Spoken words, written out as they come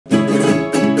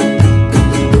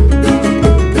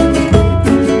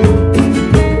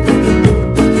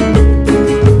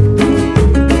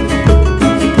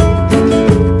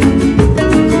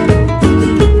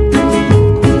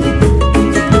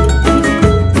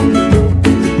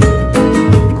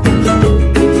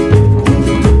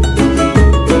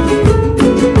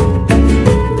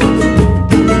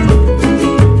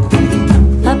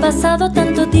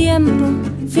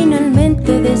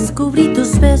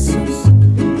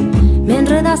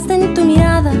enredaste en tu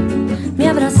mirada, me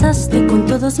abrazaste con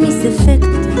todos mis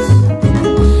defectos.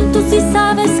 Tú sí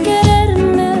sabes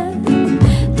quererme,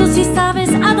 tú sí sabes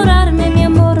adorarme, mi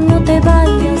amor, no te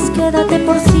vayas, quédate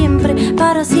por siempre,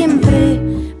 para siempre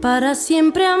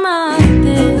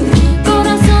amarte.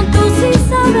 Corazón, tú sí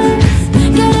sabes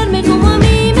quererme como a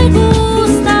mí me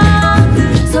gusta.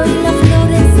 Soy la flor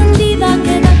encendida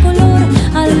que da color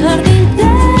al jardín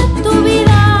de tu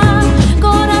vida.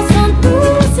 Corazón, tú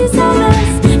sí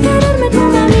sabes quererme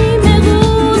como a mí me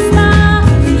gusta.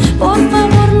 Por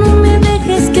favor, no me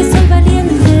dejes, que soy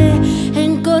valiente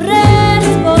en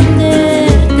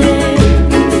corresponderte.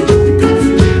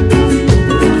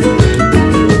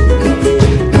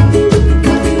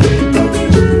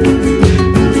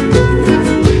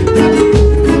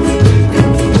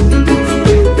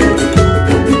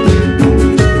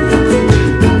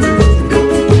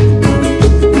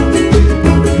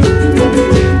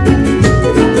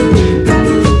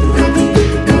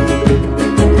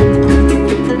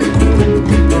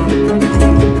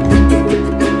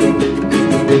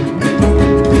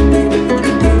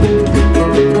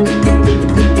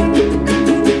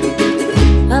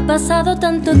 Ha pasado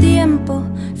tanto tiempo,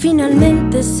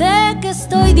 finalmente sé que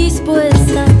estoy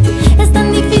dispuesta. Es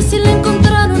tan difícil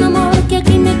encontrar un amor que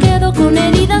aquí me quedo con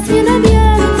heridas bien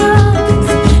abiertas.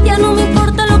 Ya no me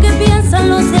importa lo que piensan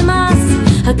los demás,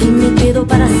 aquí me quedo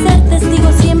para ser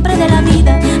testigo siempre de la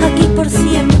vida. Aquí por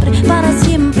siempre, para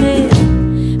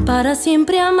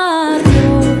siempre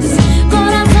amarnos.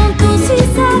 Corazón, tú sí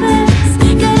sabes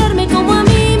quererme como a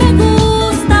mí me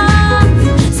gusta.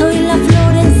 Soy la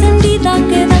flor encendida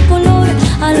que da color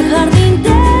al jardín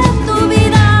de tu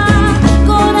vida.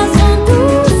 Corazón, tú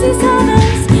sí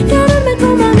sabes quererme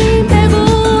como a mí me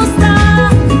gusta.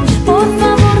 Por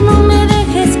favor, no me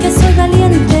dejes, que soy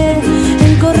valiente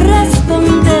en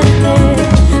corresponderte.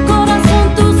 Corazón,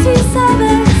 tú sí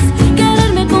sabes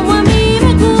quererme como a mí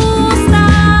me gusta.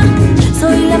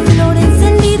 Soy la flor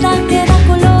encendida que da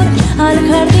color al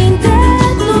jardín de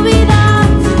tu vida.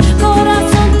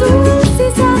 Corazón, tú sí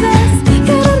sabes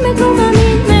quererme como a mí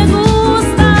me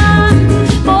gusta.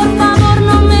 Por favor,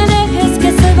 no me dejes, que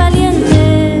soy valiente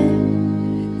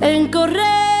en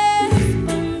corresponder.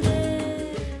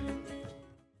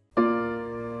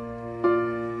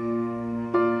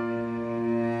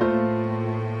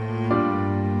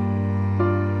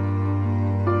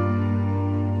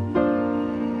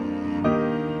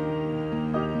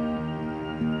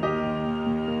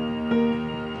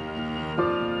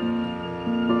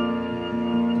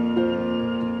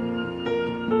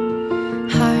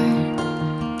 Heart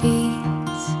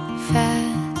beats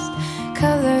fast,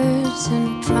 colors and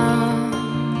promises.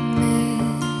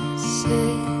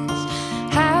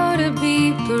 How to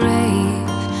be brave,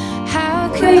 how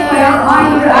can Sayın Bayan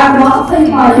Aynur Erman,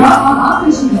 Sayın Bayan Rahman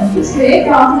peşinde Türkiye'ye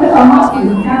kağıtında kalmak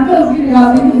gerekiyor. Kendi özgür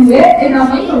iradenizle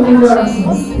evlenmeyi kabul ediyor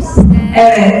musunuz?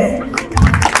 Evet.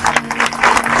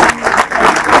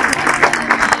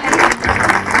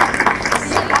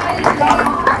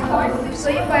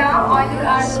 Sayın Bayan Aynur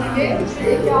Erman ile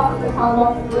Türkiye'ye kağıtında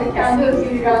kalmak kendi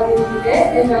özgür iradenizle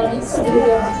evlenmeyi kabul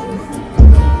ediyor musunuz?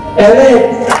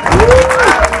 Evet.